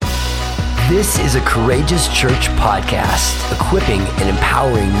This is a Courageous Church podcast, equipping and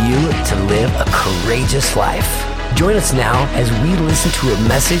empowering you to live a courageous life. Join us now as we listen to a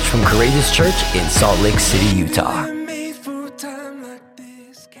message from Courageous Church in Salt Lake City, Utah.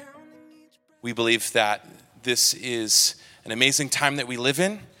 We believe that this is an amazing time that we live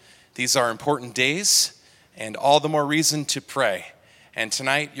in. These are important days, and all the more reason to pray. And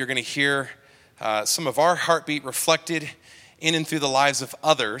tonight, you're going to hear some of our heartbeat reflected in and through the lives of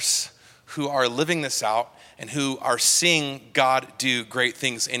others who are living this out and who are seeing God do great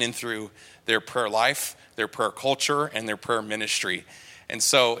things in and through their prayer life, their prayer culture, and their prayer ministry. And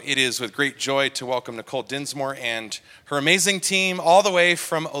so it is with great joy to welcome Nicole Dinsmore and her amazing team all the way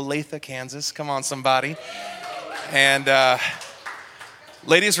from Olathe, Kansas. Come on, somebody. And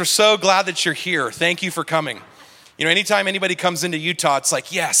ladies, we're so glad that you're here. Thank you for coming. You know, anytime anybody comes into Utah, it's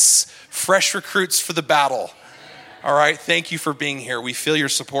like, yes, fresh recruits for the battle. All right, thank you for being here. We feel your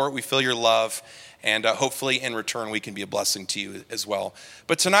support, we feel your love, and hopefully in return we can be a blessing to you as well.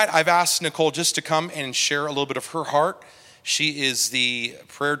 But tonight I've asked Nicole just to come and share a little bit of her heart. She is the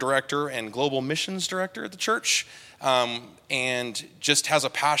prayer director and global missions director at the church, and just has a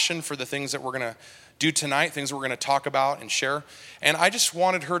passion for the things that we're going to do tonight, things that we're going to talk about and share. And I just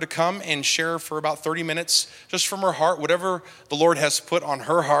wanted her to come and share for about 30 minutes, just from her heart, whatever the Lord has put on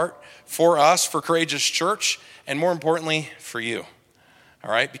her heart for us, for Courageous Church, and more importantly, for you.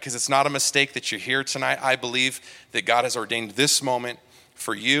 All right? Because it's not a mistake that you're here tonight. I believe that God has ordained this moment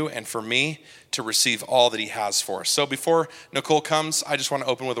for you and for me to receive all that he has for us. So before Nicole comes, I just want to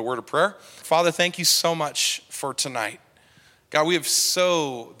open with a word of prayer. Father, thank you so much for tonight. God, we have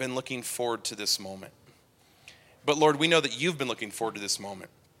so been looking forward to this moment. But Lord, we know that you've been looking forward to this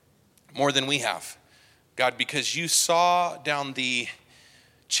moment more than we have. God, because you saw down the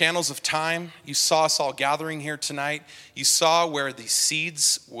channels of time, you saw us all gathering here tonight. You saw where the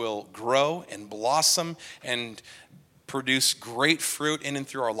seeds will grow and blossom and produce great fruit in and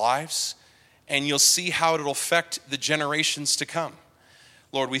through our lives. And you'll see how it'll affect the generations to come.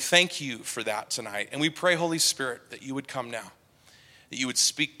 Lord, we thank you for that tonight. And we pray, Holy Spirit, that you would come now, that you would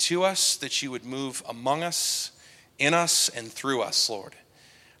speak to us, that you would move among us, in us, and through us, Lord.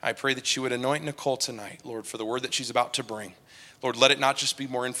 I pray that you would anoint Nicole tonight, Lord, for the word that she's about to bring. Lord, let it not just be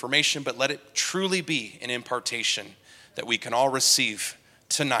more information, but let it truly be an impartation that we can all receive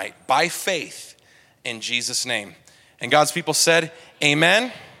tonight by faith in Jesus' name. And God's people said,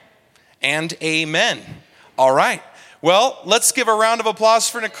 amen and amen. All right. Well, let's give a round of applause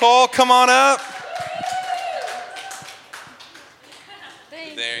for Nicole. Come on up.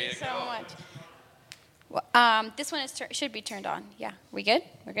 Thank There you you so go. much. This one should be turned on. Yeah, we good?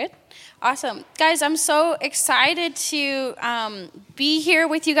 We're good? Awesome. Guys, I'm so excited to be here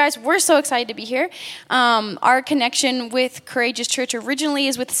with you guys. We're so excited to be here. Our connection with Courageous Church originally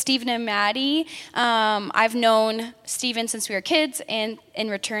is with Stephen and Maddie. I've known Stephen since we were kids, and in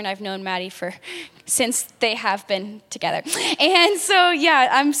return, I've known Maddie since they have been together. And so,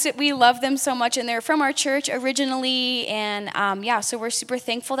 yeah, we love them so much, and they're from our church originally, and so we're super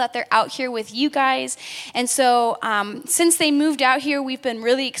thankful that they're out here with you guys. And so, since they moved out here, we've been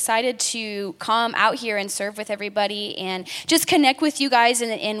really excited to come out here and serve with everybody and just connect with you guys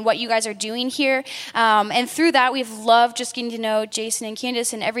and what you guys are doing here. And through that, we've loved just getting to know Jason and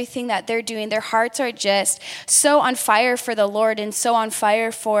Candace and everything that they're doing. Their hearts are just so on fire for the Lord and so on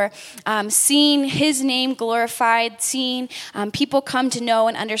fire for seeing his name glorified, seeing people come to know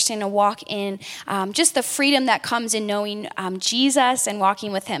and understand and walk in just the freedom that comes in knowing Jesus and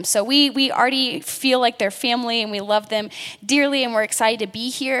walking with him. So we already feel like they're family, and we love them dearly, and we're excited to be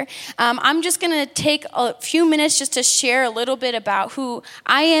here. I'm just going to take a few minutes just to share a little bit about who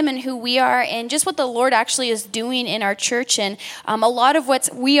I am and who we are, and just what the Lord actually is doing in our church. And a lot of what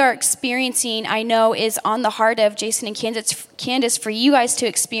we are experiencing, I know, is on the heart of Jason and Candace for you guys to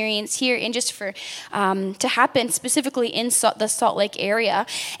experience here, and just for to happen specifically in the Salt Lake area.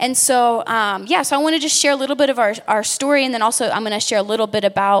 And so, so I want to just share a little bit of our story, and then also I'm going to share a little bit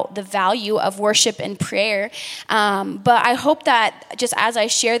about the value of worship and prayer. But I hope that just as I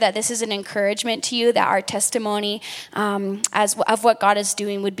share that this is an encouragement to you, that our testimony of what God is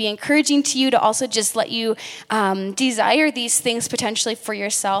doing would be encouraging to you, to also just let you desire these things potentially for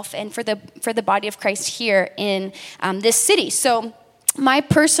yourself and for the body of Christ here in this city. So my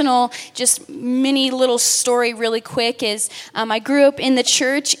personal, just mini little story really quick is I grew up in the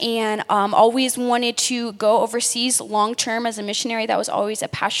church and always wanted to go overseas long-term as a missionary. That was always a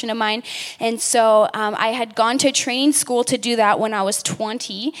passion of mine. And so I had gone to training school to do that when I was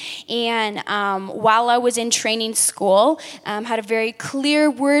 20. And while I was in training school, had a very clear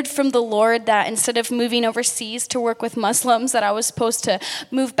word from the Lord that instead of moving overseas to work with Muslims, that I was supposed to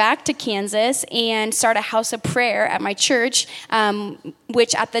move back to Kansas and start a house of prayer at my church,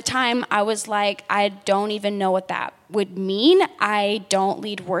 which at the time I was like, I don't even know what that would mean. I don't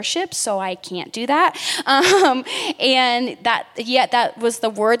lead worship, so I can't do that. And that was the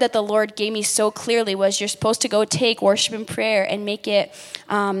word that the Lord gave me so clearly, was you're supposed to go take worship and prayer and make it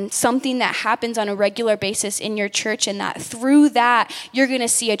something that happens on a regular basis in your church, and that through that, you're going to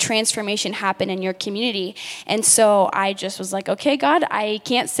see a transformation happen in your community. And so I just was like, okay, God, I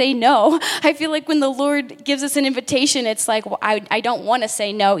can't say no. I feel like when the Lord gives us an invitation, it's like, well, I don't want to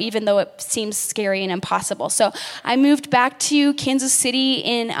say no, even though it seems scary and impossible. So I moved back to Kansas City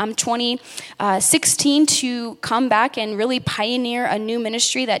in 2016 to come back and really pioneer a new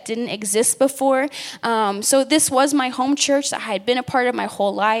ministry that didn't exist before. So this was my home church that I had been a part of my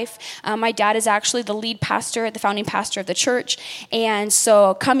whole life. My dad is actually the lead pastor, the founding pastor of the church. And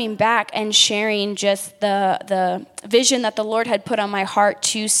so coming back and sharing just the vision that the Lord had put on my heart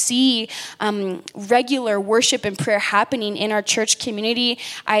to see regular worship and prayer happening in our church community,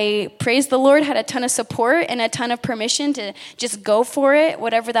 I praise the Lord, had a ton of support and a ton of permission to just go for it,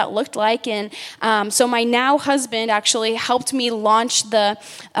 whatever that looked like. And so my now husband actually helped me launch the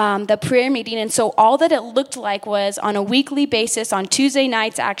prayer meeting. And so all that it looked like was on a weekly basis, on Tuesday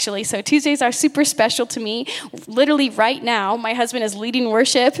nights actually. So Tuesdays are super special to me. Literally right now, my husband is leading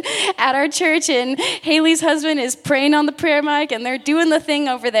worship at our church, and Haley's husband is praying on the prayer mic, and they're doing the thing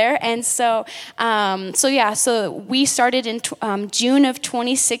over there. And so we started in June of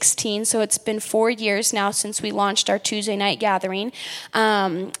 2016. So it's been 4 years now since we launched our Tuesday night gathering.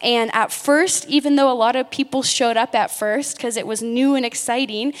 And at first, even though a lot of people showed up at first because it was new and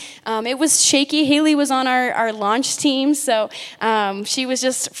exciting, it was shaky. Haley was on our launch team, so she was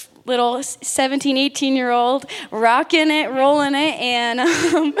just little 17, 18-year-old rocking it, rolling it, and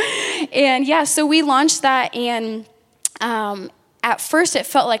so we launched that, and at first it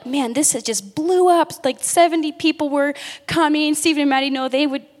felt like, man, this has just blew up. Like 70 people were coming. Stephen and Maddie know they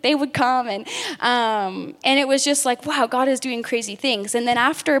would come, and it was just like, wow, God is doing crazy things. And then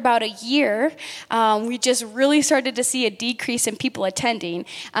after about a year, we just really started to see a decrease in people attending.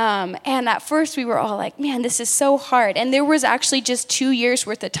 And at first we were all like, man, this is so hard. And there was actually just 2 years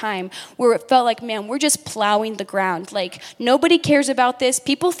worth of time where it felt like, man, we're just plowing the ground. Like nobody cares about this.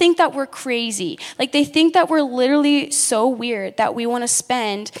 People think that we're crazy. Like they think that we're literally so weird that we want to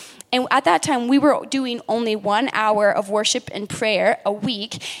spend. And at that time, we were doing only 1 hour of worship and prayer a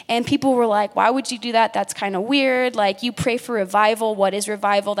week. And people were like, why would you do that? That's kind of weird. Like, you pray for revival. What is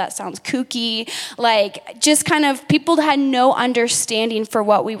revival? That sounds kooky. Like, just kind of, people had no understanding for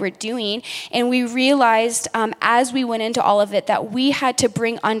what we were doing. And we realized as we went into all of it that we had to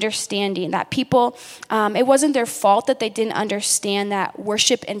bring understanding, that people, it wasn't their fault that they didn't understand that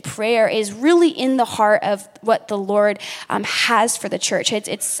worship and prayer is really in the heart of what the Lord has for the church.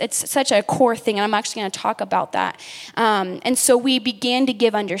 It's such a core thing, and I'm actually going to talk about that. And so we began to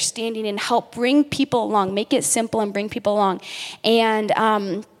give understanding and help bring people along, make it simple and bring people along.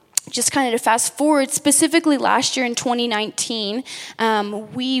 And just kind of to fast forward, specifically last year in 2019,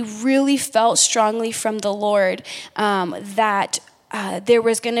 we really felt strongly from the Lord that there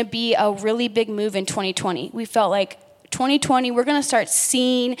was going to be a really big move in 2020. We felt like 2020, we're going to start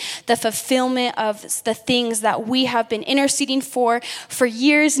seeing the fulfillment of the things that we have been interceding for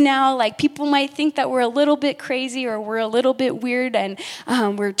years now. Like, people might think that we're a little bit crazy or we're a little bit weird and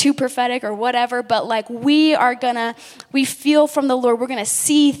we're too prophetic or whatever, but like we feel from the Lord, we're going to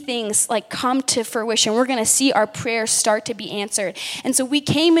see things like come to fruition. We're going to see our prayers start to be answered. And so we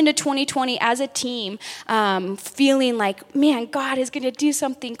came into 2020 as a team feeling like, man, God is going to do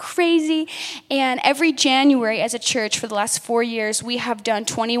something crazy. And every January as a church, for the last 4 years, we have done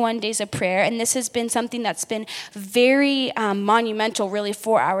 21 days of prayer, and this has been something that's been very monumental, really,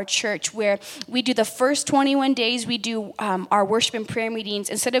 for our church, where we do the first 21 days, we do our worship and prayer meetings.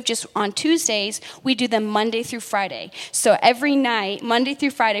 Instead of just on Tuesdays, we do them Monday through Friday. So every night, Monday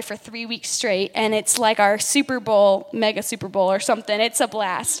through Friday for 3 weeks straight, and it's like our Super Bowl, mega Super Bowl or something. It's a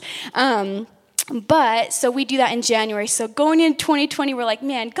blast. But so we do that in January. So going into 2020, we're like,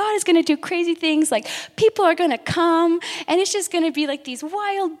 man, God is going to do crazy things. Like, people are going to come, and it's just going to be like these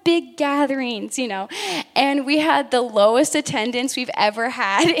wild, big gatherings, you know. And we had the lowest attendance we've ever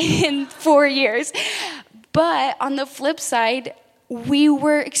had in 4 years. But on the flip side, we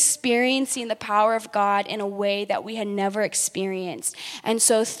were experiencing the power of God in a way that we had never experienced. And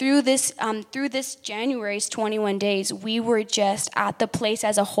so through this January's 21 days, we were just at the place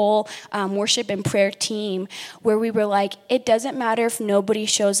as a whole worship and prayer team where we were like, it doesn't matter if nobody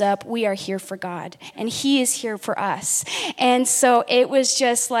shows up, we are here for God and he is here for us. And so it was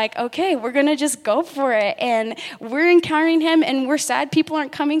just like, okay, we're going to just go for it. And we're encountering him, and we're sad people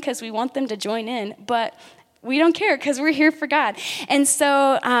aren't coming because we want them to join in, but we don't care because we're here for God. And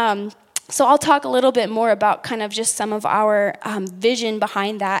so I'll talk a little bit more about kind of just some of our vision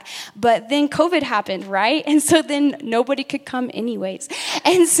behind that. But then COVID happened, right? And so then nobody could come anyways.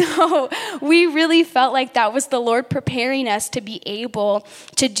 And so we really felt like that was the Lord preparing us to be able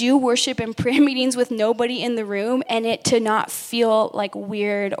to do worship and prayer meetings with nobody in the room and it to not feel like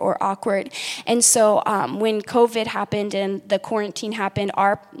weird or awkward. And so when COVID happened and the quarantine happened,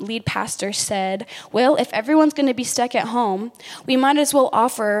 our lead pastor said, well, if everyone's going to be stuck at home, we might as well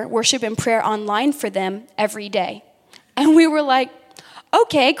offer worship and prayer online for them every day. And we were like,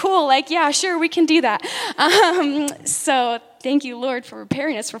 okay, cool. Like, yeah, sure, we can do that. So thank you, Lord, for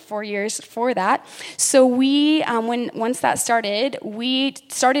preparing us for 4 years for that. So we, once that started, we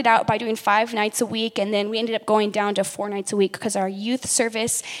started out by doing 5 nights a week, and then we ended up going down to 4 nights a week because our youth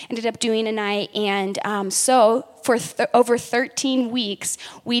service ended up doing a night. And so for over 13 weeks,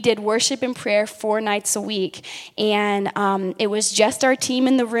 we did worship and prayer 4 nights a week. And it was just our team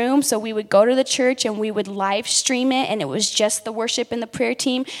in the room. So we would go to the church and we would live stream it. And it was just the worship and the prayer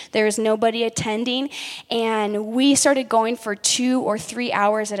team. There was nobody attending. And we started going for 2 or 3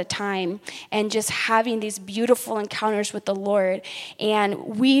 hours at a time and just having these beautiful encounters with the Lord.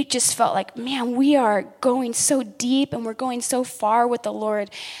 And we just felt like, man, we are going so deep and we're going so far with the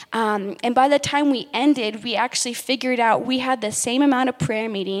Lord. And by the time we ended, we actually figured out we had the same amount of prayer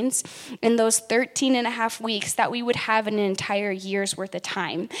meetings in those 13 and a half weeks that we would have in an entire year's worth of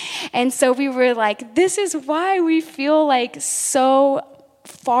time. And so we were like, this is why we feel like so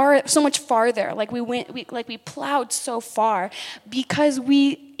much farther. Like we plowed so far because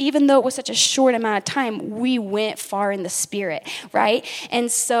even though it was such a short amount of time, we went far in the Spirit, right? And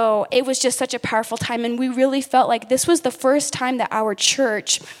so it was just such a powerful time. And we really felt like this was the first time that our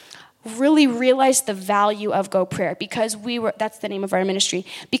church really realized the value of Go Prayer because that's the name of our ministry,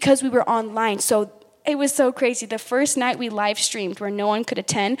 because we were online. So it was so crazy. The first night we live streamed where no one could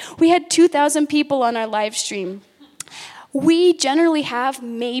attend, we had 2,000 people on our live stream. We generally have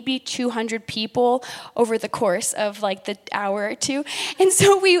maybe 200 people over the course of like the hour or two. And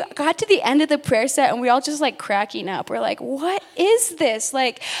so we got to the end of the prayer set and we all just like cracking up. We're like, what is this?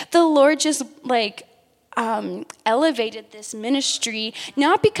 Like the Lord just like elevated this ministry,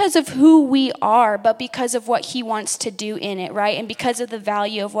 not because of who we are, but because of what he wants to do in it, right? And because of the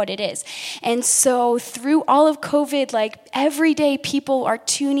value of what it is. And so through all of COVID, like every day people are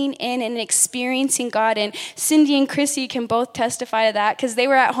tuning in and experiencing God. And Cindy and Chrissy can both testify to that because they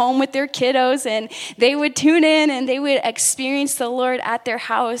were at home with their kiddos and they would tune in and they would experience the Lord at their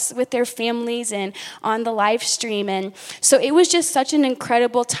house with their families and on the live stream. And so it was just such an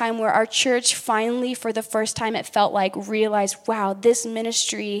incredible time where our church finally, for the first time, it felt like realized, wow, this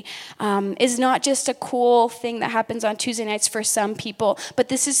ministry is not just a cool thing that happens on Tuesday nights for some people, but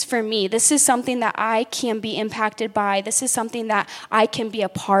this is for me. This is something that I can be impacted by. This is something that I can be a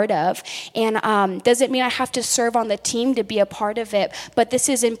part of. And doesn't mean I have to serve on the team to be a part of it, but this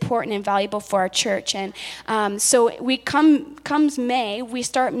is important and valuable for our church. And so comes May, we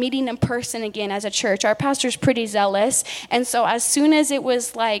start meeting in person again as a church. Our pastor's pretty zealous, and so as soon as it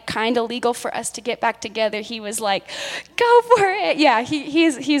was like kind of legal for us to get back together, he was like, go for it. Yeah,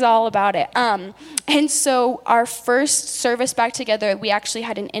 he's all about it. And so our first service back together, we actually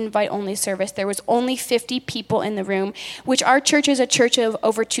had an invite-only service. There was only 50 people in the room, which our church is a church of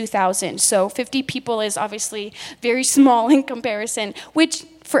over 2,000. So 50 people is obviously very small in comparison, which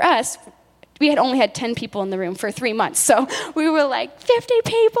for us, we had only had 10 people in the room for 3 months. So we were like, 50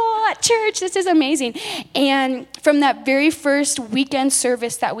 people at church, this is amazing. And from that very first weekend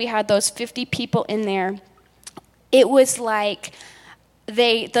service that we had those 50 people in there, it was like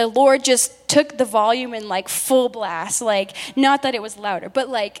the Lord just took the volume in like full blast. Like, not that it was louder, but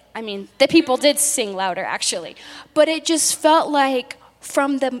like, I mean, the people did sing louder actually. But it just felt like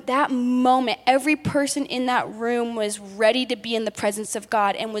from that moment, every person in that room was ready to be in the presence of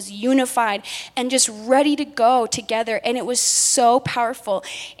God and was unified and just ready to go together. And it was so powerful.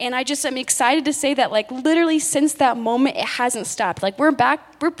 And I'm excited to say that like literally since that moment, it hasn't stopped. Like we're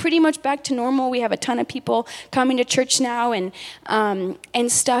pretty much back to normal. We have a ton of people coming to church now and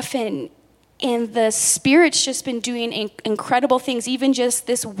stuff. And the Spirit's just been doing incredible things. Even just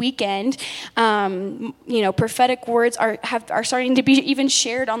this weekend, prophetic words are starting to be even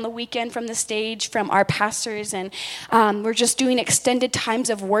shared on the weekend from the stage from our pastors, and we're just doing extended times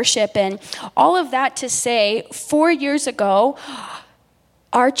of worship. And all of that to say, 4 years ago,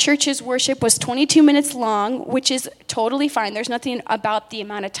 our church's worship was 22 minutes long, which is totally fine. There's nothing about the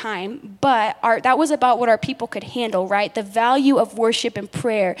amount of time, but that was about what our people could handle, right? The value of worship and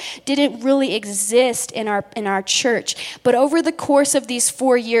prayer didn't really exist in our church. But over the course of these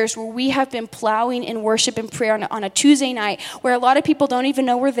 4 years, where we have been plowing in worship and prayer on a Tuesday night, where a lot of people don't even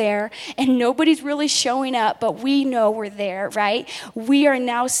know we're there, and nobody's really showing up, but we know we're there, right? We are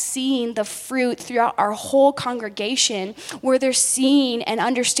now seeing the fruit throughout our whole congregation, where they're seeing and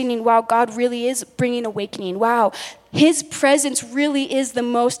understanding, wow, God really is bringing awakening. Wow, His presence really is the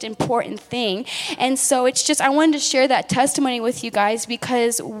most important thing. And so it's just, I wanted to share that testimony with you guys,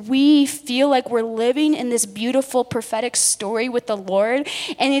 because we feel like we're living in this beautiful prophetic story with the Lord.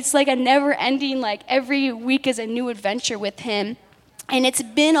 And it's like a never ending, like every week is a new adventure with Him. And it's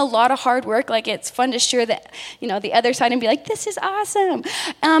been a lot of hard work. Like, it's fun to share that, the other side and be like, this is awesome.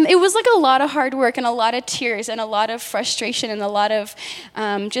 It was like a lot of hard work and a lot of tears and a lot of frustration and a lot of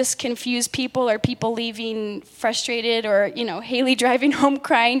just confused people, or people leaving frustrated, or, Haley driving home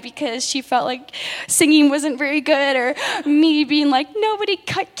crying because she felt like singing wasn't very good, or me being like, nobody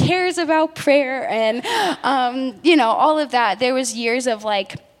cares about prayer. And, all of that. There was years of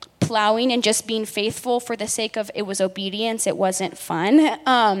like plowing and just being faithful for the sake of it was obedience. It wasn't fun.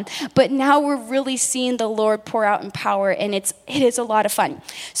 But now we're really seeing the Lord pour out in power, and it is a lot of fun.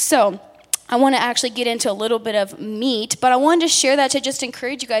 So I want to actually get into a little bit of meat, but I wanted to share that to just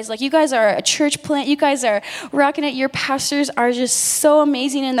encourage you guys. Like, you guys are a church plant. You guys are rocking it. Your pastors are just so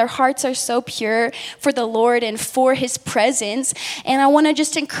amazing, and their hearts are so pure for the Lord and for His presence. And I want to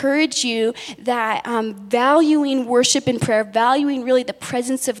just encourage you that valuing worship and prayer, valuing really the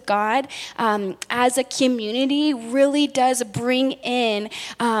presence of God as a community really does bring in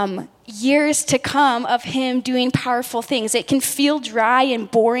years to come of Him doing powerful things. It can feel dry and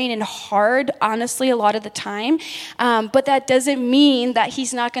boring and hard, honestly, a lot of the time. But that doesn't mean that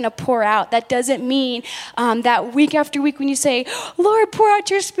He's not going to pour out. That doesn't mean that week after week when you say, Lord, pour out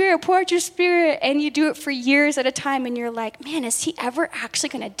your Spirit, and you do it for years at a time, and you're like, man, is He ever actually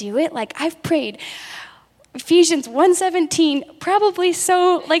going to do it? Like, I've prayed Ephesians 1:17, probably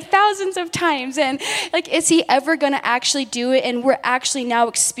so like thousands of times. And like, is He ever going to actually do it? And we're actually now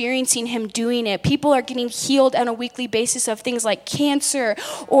experiencing Him doing it. People are getting healed on a weekly basis of things like cancer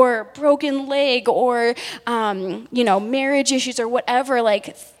or broken leg or, marriage issues or whatever.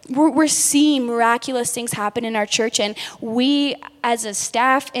 Like, we're seeing miraculous things happen in our church, and we as a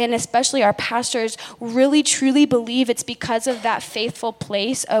staff and especially our pastors really truly believe it's because of that faithful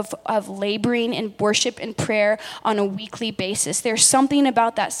place of laboring in worship and prayer on a weekly basis. There's something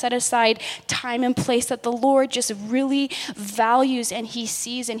about that set aside time and place that the Lord just really values, and He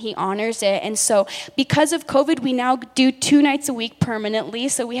sees and He honors it. And so because of COVID, we now do 2 nights a week permanently.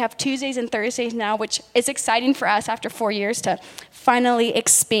 So we have Tuesdays and Thursdays now, which is exciting for us after 4 years to finally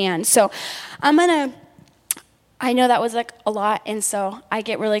expand. So I know that was like a lot, and so I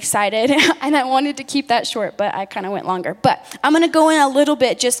get really excited, and I wanted to keep that short, but I kind of went longer. But I'm going to go in a little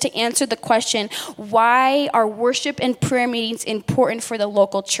bit just to answer the question, why are worship and prayer meetings important for the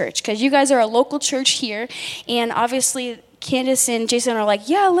local church? Because you guys are a local church here, and obviously Candace and Jason are like,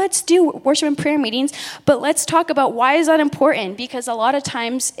 yeah, let's do worship and prayer meetings, but let's talk about why is that important? Because a lot of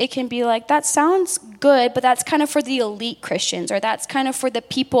times it can be like, that sounds good, but that's kind of for the elite Christians, or that's kind of for the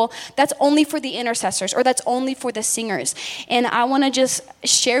people, that's only for the intercessors, or that's only for the singers. And I want to just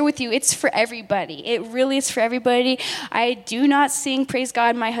share with you, it's for everybody. It really is for everybody. I do not sing, praise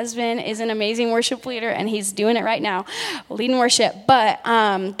God. My husband is an amazing worship leader, and he's doing it right now, leading worship. But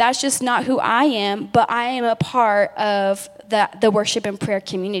that's just not who I am, but I am a part of the worship and prayer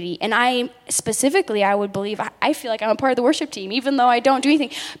community. And I would believe, I feel like I'm a part of the worship team, even though I don't do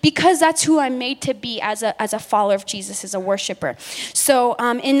anything, because that's who I'm made to be as a follower of Jesus, as a worshiper. So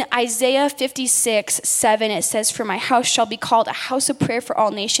in Isaiah 56:7, it says, for my house shall be called a house of prayer for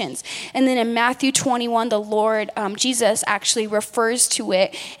all nations. And then in Matthew 21, the Lord, Jesus actually refers to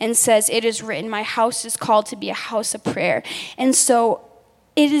it and says, it is written, my house is called to be a house of prayer. And so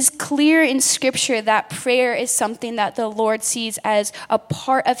it is clear in Scripture that prayer is something that the Lord sees as a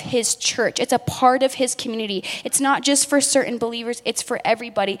part of His church. It's a part of His community. It's not just for certain believers, it's for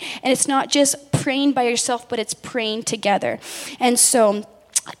everybody. And it's not just praying by yourself, but it's praying together. And so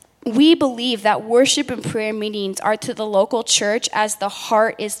we believe that worship and prayer meetings are to the local church as the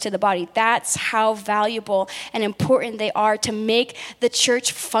heart is to the body. That's how valuable and important they are to make the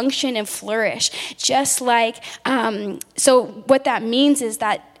church function and flourish. Just like, so what that means is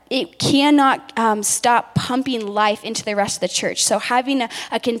that it cannot stop pumping life into the rest of the church. So having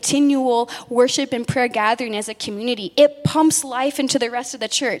a continual worship and prayer gathering as a community, it pumps life into the rest of the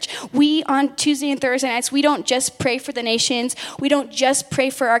church. We, on Tuesday and Thursday nights, we don't just pray for the nations. We don't just pray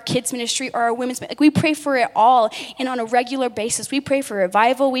for our kids' ministry or our women's ministry. We pray for it all, and on a regular basis. We pray for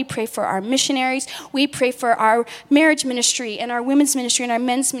revival. We pray for our missionaries. We pray for our marriage ministry and our women's ministry and our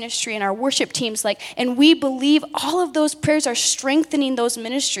men's ministry and our worship teams. And we believe all of those prayers are strengthening those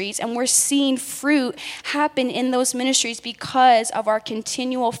ministries. And we're seeing fruit happen in those ministries because of our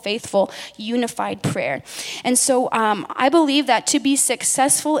continual, faithful, unified prayer. And so I believe that to be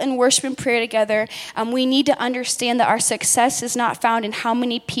successful in worship and prayer together, we need to understand that our success is not found in how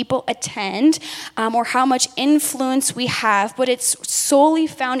many people attend or how much influence we have, but it's solely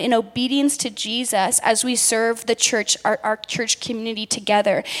found in obedience to Jesus as we serve the church, our church community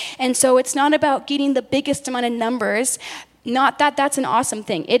together. And so it's not about getting the biggest amount of numbers. Not that that's an awesome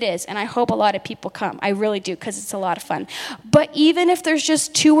thing. It is, and I hope a lot of people come. I really do, because it's a lot of fun. But even if there's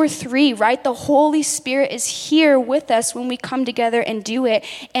just 2 or 3, right, the Holy Spirit is here with us when we come together and do it,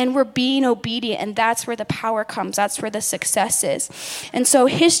 and we're being obedient, and that's where the power comes. That's where the success is. And so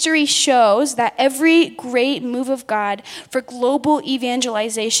history shows that every great move of God for global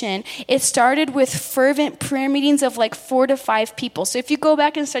evangelization, it started with fervent prayer meetings of 4 to 5 people. So if you go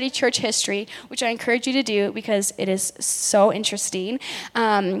back and study church history, which I encourage you to do because it is so interesting.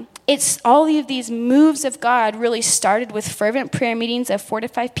 It's all of these moves of God really started with fervent prayer meetings of 4 to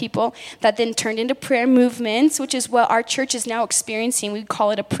 5 people that then turned into prayer movements, which is what our church is now experiencing. We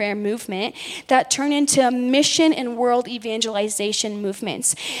call it a prayer movement that turned into mission and world evangelization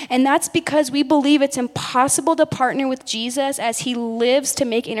movements. And that's because we believe it's impossible to partner with Jesus as he lives to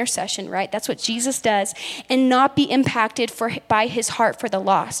make intercession, right? That's what Jesus does, and not be impacted by his heart for the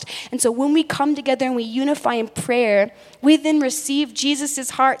lost. And so when we come together and we unify in prayer, we then receive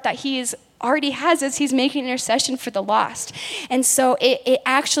Jesus' heart that he already has as he's making intercession for the lost. And so it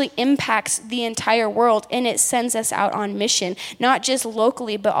actually impacts the entire world, and it sends us out on mission, not just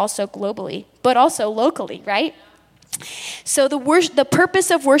locally, but also globally, but also locally, right? So the purpose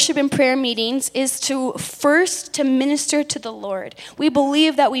of worship and prayer meetings is to minister to the Lord. We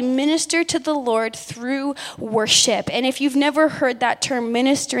believe that we minister to the Lord through worship. And if you've never heard that term,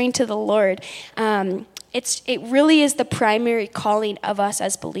 ministering to the Lord, it really is the primary calling of us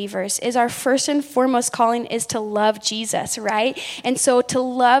as believers. Is our first and foremost calling is to love Jesus, right? And so to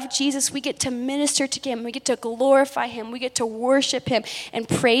love Jesus, we get to minister to him, we get to glorify him, we get to worship him and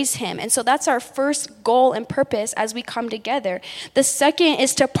praise him. And so that's our first goal and purpose as we come together. The second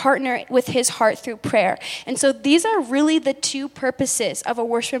is to partner with his heart through prayer. And so these are really the 2 purposes of a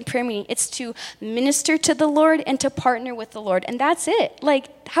worship and prayer meeting. It's to minister to the Lord and to partner with the Lord. And that's it.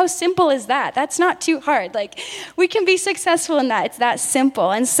 How simple is that? That's not too hard. We can be successful in that. It's that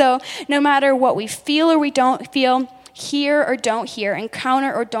simple. And so no matter what we feel or we don't feel, hear or don't hear,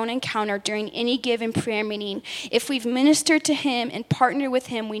 encounter or don't encounter during any given prayer meeting, if we've ministered to him and partnered with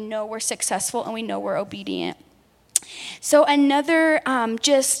him, we know we're successful and we know we're obedient. So another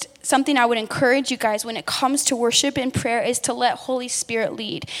just something I would encourage you guys when it comes to worship and prayer is to let Holy Spirit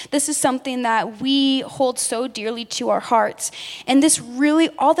lead. This is something that we hold so dearly to our hearts. And this really,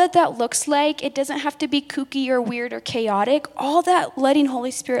 all that looks like, it doesn't have to be kooky or weird or chaotic. All that letting Holy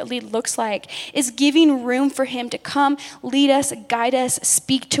Spirit lead looks like is giving room for him to come, lead us, guide us,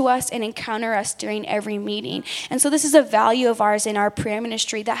 speak to us, and encounter us during every meeting. And so this is a value of ours in our prayer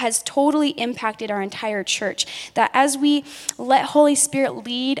ministry that has totally impacted our entire church. That as we let Holy Spirit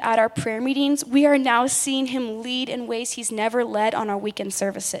lead at our prayer meetings, we are now seeing him lead in ways he's never led on our weekend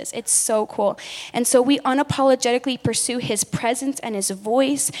services. It's so cool. And so we unapologetically pursue his presence and his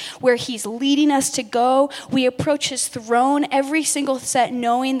voice where he's leading us to go. We approach his throne every single set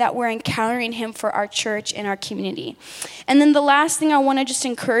knowing that we're encountering him for our church and our community. And then the last thing I want to just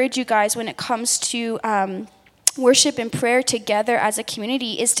encourage you guys when it comes to worship and prayer together as a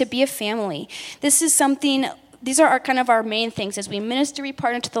community is to be a family. These are our main things as we minister, we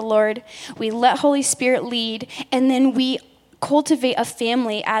partner to the Lord, we let Holy Spirit lead, and then we cultivate a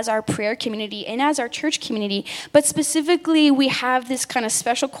family as our prayer community and as our church community. But specifically, we have this kind of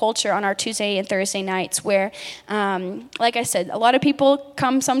special culture on our Tuesday and Thursday nights where, like I said, a lot of people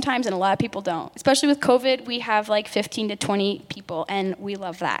come sometimes and a lot of people don't. Especially with COVID, we have 15 to 20 people, and we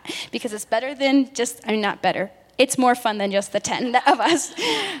love that because it's better than not better. it's more fun than just the 10 of us.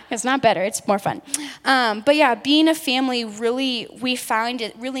 It's not better, it's more fun. But yeah, being a family really, we found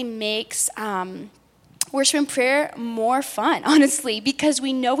it really makes worship and prayer more fun, honestly, because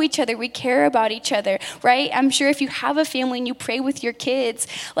we know each other, we care about each other, right? I'm sure if you have a family and you pray with your kids,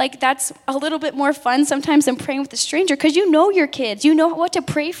 like that's a little bit more fun sometimes than praying with a stranger, because you know your kids, you know what to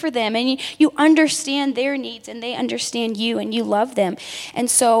pray for them, and you understand their needs, and they understand you, and you love them. And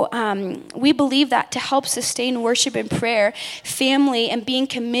so we believe that to help sustain worship and prayer, family and being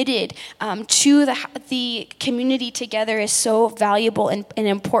committed to the community together is so valuable and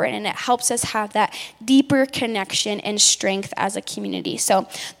important, and it helps us have that deeper connection and strength as a community. So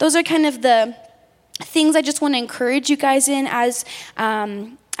those are kind of the things I just want to encourage you guys in, as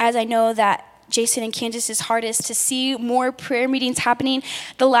I know that Jason and Candace's heart is to see more prayer meetings happening.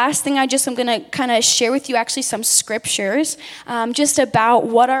 The last thing I'm going to kind of share with you actually some scriptures just about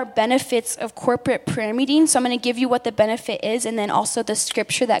what are benefits of corporate prayer meetings. So I'm going to give you what the benefit is, and then also the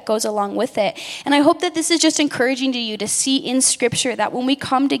scripture that goes along with it. And I hope that this is just encouraging to you to see in scripture that when we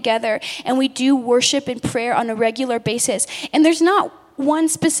come together and we do worship and prayer on a regular basis, and there's not one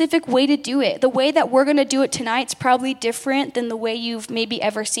specific way to do it. The way that we're going to do it tonight is probably different than the way you've maybe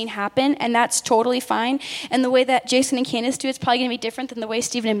ever seen happen, and that's totally fine. And the way that Jason and Candace do it's probably going to be different than the way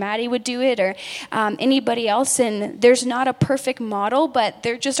Stephen and Maddie would do it, or anybody else. And there's not a perfect model, but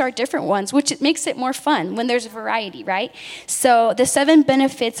there just are different ones, which makes it more fun when there's variety, right? So the 7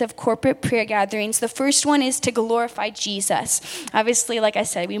 benefits of corporate prayer gatherings. The first one is to glorify Jesus. Obviously, like I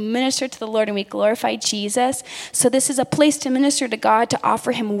said, we minister to the Lord and we glorify Jesus. So this is a place to minister to God, to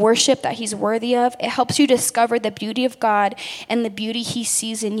offer him worship that he's worthy of. It helps you discover the beauty of God and the beauty he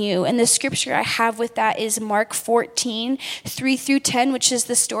sees in you. And the scripture I have with that is Mark 14, 3 through 10, which is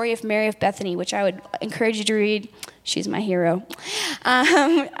the story of Mary of Bethany, which I would encourage you to read. She's my hero.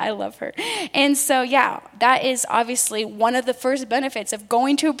 I love her. And so, yeah, that is obviously one of the first benefits of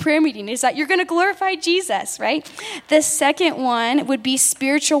going to a prayer meeting, is that you're going to glorify Jesus, right? The second one would be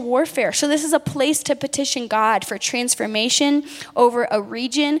spiritual warfare. So this is a place to petition God for transformation over a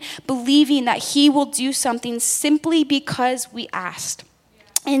region, believing that he will do something simply because we asked.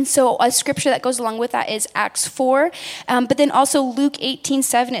 And so a scripture that goes along with that is Acts 4. But then also Luke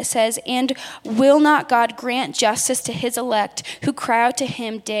 18:7, it says, "And will not God grant justice to his elect who cry out to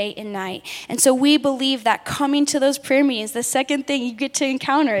him day and night?" And so we believe that coming to those prayer meetings, the second thing you get to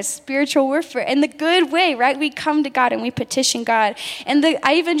encounter is spiritual warfare in the good way, right? We come to God and we petition God. And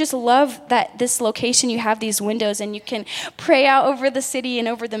I even just love that this location, you have these windows and you can pray out over the city and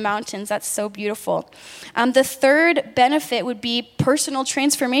over the mountains. That's so beautiful. The third benefit would be personal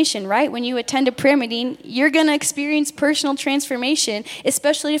transformation, right? When you attend a prayer meeting, you're going to experience personal transformation,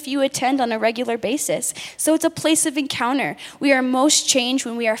 especially if you attend on a regular basis. So it's a place of encounter. We are most changed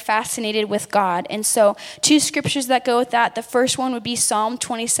when we are fascinated with God. And so 2 scriptures that go with that. The first one would be Psalm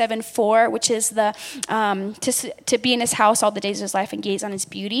 27:4, which is the to be in his house all the days of his life and gaze on his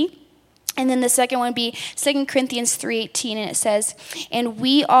beauty. And then the second one would be 2 Corinthians 3:18, and it says, "And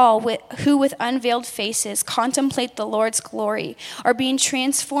we all who with unveiled faces contemplate the Lord's glory are being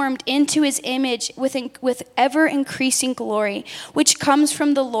transformed into his image with ever-increasing glory, which comes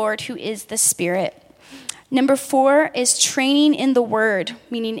from the Lord who is the Spirit." Number 4 is training in the word,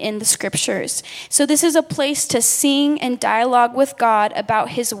 meaning in the scriptures. So this is a place to sing and dialogue with God about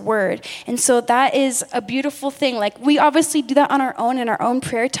his word. And so that is a beautiful thing. Like, we obviously do that on our own in our own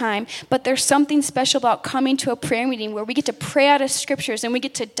prayer time, but there's something special about coming to a prayer meeting where we get to pray out of scriptures and we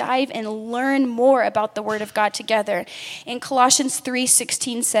get to dive and learn more about the word of God together. In Colossians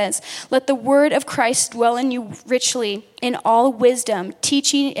 3:16 says, "Let the word of Christ dwell in you richly in all wisdom,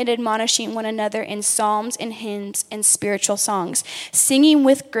 teaching and admonishing one another in psalms and hymns and spiritual songs, singing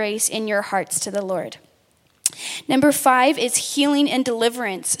with grace in your hearts to the Lord." Number 5 is healing and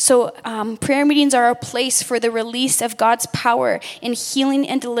deliverance. So prayer meetings are a place for the release of God's power in healing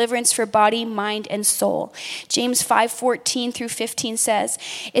and deliverance for body, mind, and soul. James 5:14 through 15 says,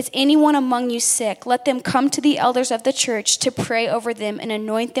 "Is anyone among you sick? Let them come to the elders of the church to pray over them and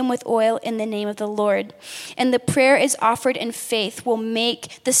anoint them with oil in the name of the Lord. And the prayer is offered in faith will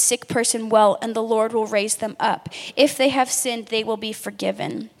make the sick person well, and the Lord will raise them up. If they have sinned, they will be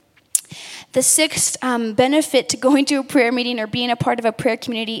forgiven." The sixth benefit to going to a prayer meeting or being a part of a prayer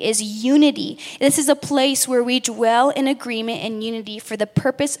community is unity. This is a place where we dwell in agreement and unity for the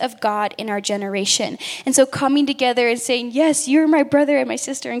purpose of God in our generation. And so coming together and saying, yes, you're my brother and my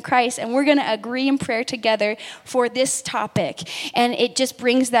sister in Christ, and we're going to agree in prayer together for this topic. And it just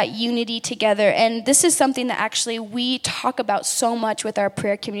brings that unity together. And this is something that actually we talk about so much with our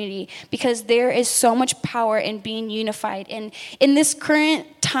prayer community, because there is so much power in being unified. And in this current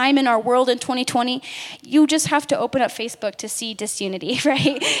time in our world and 2020, you just have to open up Facebook to see disunity,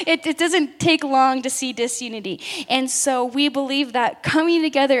 right? It doesn't take long to see disunity. And so we believe that coming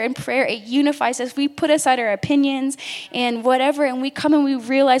together in prayer, it unifies us. We put aside our opinions and whatever, and we come and we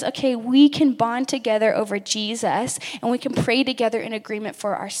realize, okay, we can bond together over Jesus, and we can pray together in agreement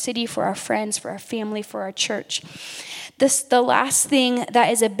for our city, for our friends, for our family, for our church. The last thing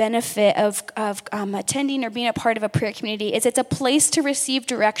that is a benefit of attending or being a part of a prayer community is it's a place to receive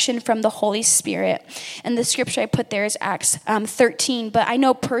direction from the Holy Spirit. And the scripture I put there is Acts 13. But I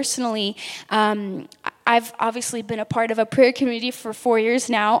know personally, I've obviously been a part of a prayer community for 4 years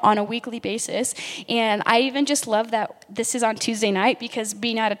now on a weekly basis. And I even just love that this is on Tuesday night, because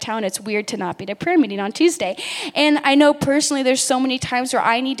being out of town, it's weird to not be at a prayer meeting on Tuesday. And I know personally there's so many times where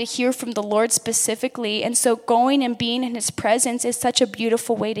I need to hear from the Lord specifically. And so going and being in his presence is such a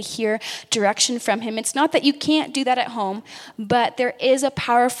beautiful way to hear direction from him. It's not that you can't do that at home, but there is a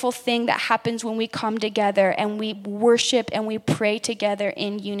powerful thing that happens when we come together and we worship and we pray together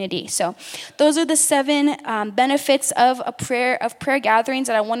in unity. So those are the 7 benefits of prayer gatherings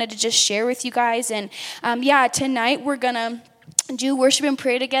that I wanted to just share with you guys. And tonight we're gonna do worship and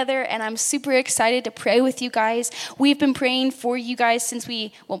pray together, and I'm super excited to pray with you guys. We've been praying for you guys since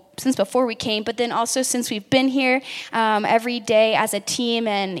before we came, but then also since we've been here every day as a team.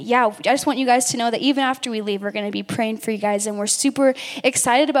 And I just want you guys to know that even after we leave, we're going to be praying for you guys, and we're super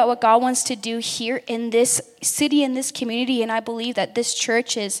excited about what God wants to do here in this city, in this community. And I believe that this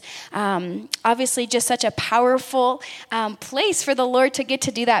church is obviously just such a powerful place for the Lord to get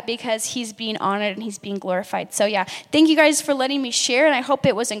to do that, because he's being honored and he's being glorified. So thank you guys for letting me share, and I hope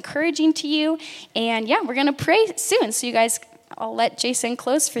it was encouraging to you. And we're going to pray soon. So you guys, I'll let Jason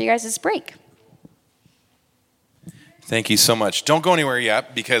close for you guys' break. Thank you so much. Don't go anywhere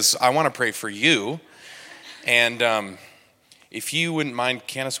yet, because I want to pray for you. And if you wouldn't mind,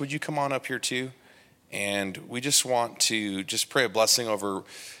 Candace, would you come on up here too? And we just want to pray a blessing over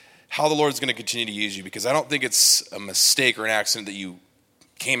how the Lord's going to continue to use you, because I don't think it's a mistake or an accident that you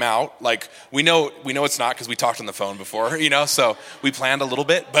came out. Like, we know it's not, because we talked on the phone before, so we planned a little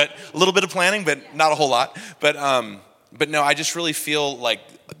bit of planning, but not a whole lot. But no, I just really feel like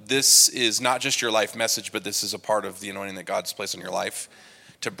this is not just your life message, but this is a part of the anointing that God's placed on your life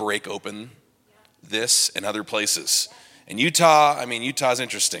to break open this and other places. And Utah's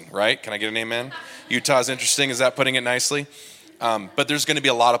interesting, right? Can I get an amen? Utah's interesting. Is that putting it nicely? But there's going to be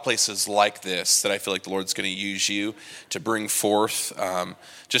a lot of places like this that I feel like the Lord's going to use you to bring forth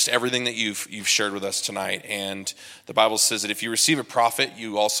just everything that you've shared with us tonight. And the Bible says that if you receive a prophet,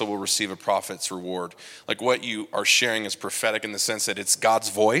 you also will receive a prophet's reward. Like, what you are sharing is prophetic in the sense that it's God's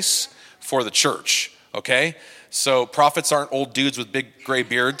voice for the church, okay? So prophets aren't old dudes with big gray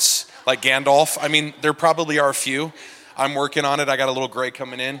beards like Gandalf. I mean, there probably are a few. I'm working on it. I got a little gray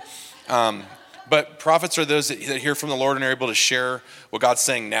coming in. But prophets are those that hear from the Lord and are able to share what God's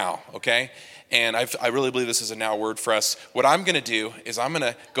saying now, okay? And I really believe this is a now word for us. What I'm going to do is I'm going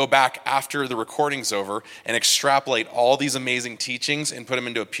to go back after the recording's over and extrapolate all these amazing teachings and put them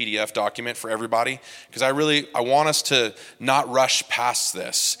into a PDF document for everybody, because I want us to not rush past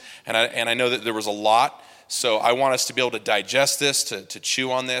this. And I know that there was a lot, so I want us to be able to digest this, to chew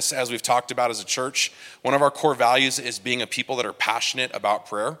on this. As we've talked about as a church, one of our core values is being a people that are passionate about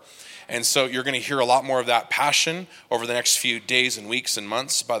prayer. And so you're going to hear a lot more of that passion over the next few days and weeks and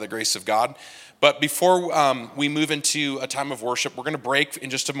months by the grace of God. But before we move into a time of worship, we're going to break in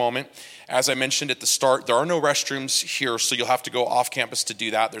just a moment. As I mentioned at the start, there are no restrooms here, so you'll have to go off campus to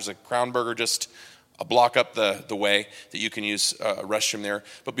do that. There's a Crown Burger just a block up the way that you can use a restroom there.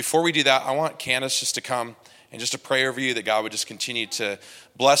 But before we do that, I want Candace just to come and just to pray over you that God would just continue to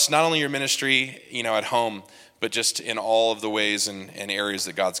bless not only your ministry, at home, but just in all of the ways and areas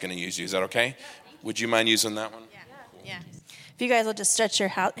that God's going to use you. Is that okay? Would you mind using that one? Yeah. If you guys will just stretch your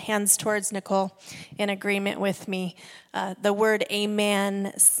hands towards Nicole in agreement with me. The word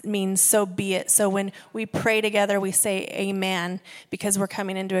amen means so be it. So when we pray together, we say amen because we're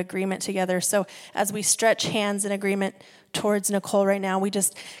coming into agreement together. So as we stretch hands in agreement towards Nicole right now, we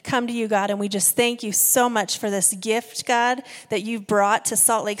just come to you, God, and we just thank you so much for this gift, God, that you've brought to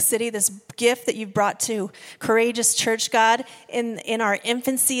Salt Lake City, this gift that you've brought to Courageous Church, God. In our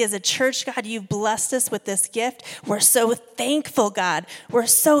infancy as a church, God, you've blessed us with this gift. We're so thankful, God. We're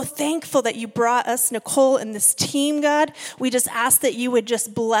so thankful that you brought us, Nicole, and this team, God. God. We just ask that you would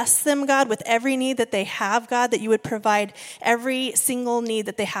just bless them, God, with every need that they have, God, that you would provide every single need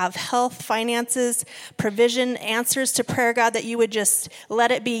that they have, health, finances, provision, answers to prayer, God, that you would just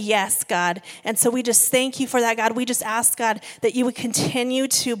let it be yes, God. And so we just thank you for that, God. We just ask, God, that you would continue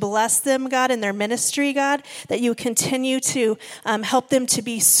to bless them, God, in their ministry, God, that you would continue to help them to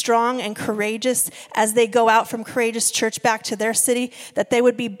be strong and courageous as they go out from Courageous Church back to their city, that they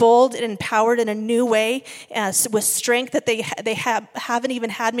would be bold and empowered in a new way with strength that they haven't even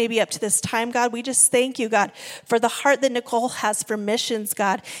had maybe up to this time, God. We just thank you, God, for the heart that Nicole has for missions,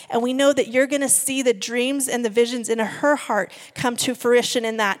 God. And we know that you're going to see the dreams and the visions in her heart come to fruition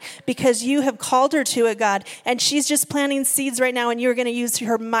in that, because you have called her to it, God. And she's just planting seeds right now, and you're going to use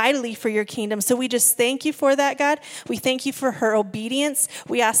her mightily for your kingdom. So we just thank you for that, God. We thank you for her obedience.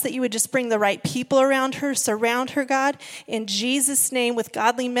 We ask that you would just bring the right people around her, surround her, God, in Jesus' name, with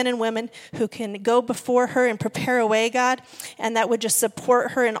godly men and women who can go before her and prepare a way, God, and that would just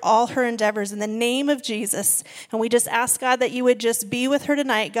support her in all her endeavors in the name of Jesus. And we just ask, God, that you would just be with her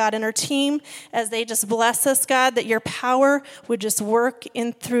tonight, God, and her team as they just bless us, God, that your power would just work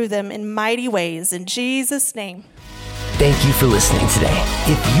in through them in mighty ways. In Jesus' name. Thank you for listening today.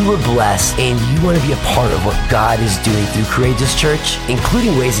 If you were blessed and you want to be a part of what God is doing through Courageous Church,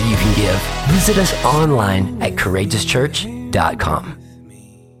 including ways that you can give, visit us online at courageouschurch.com.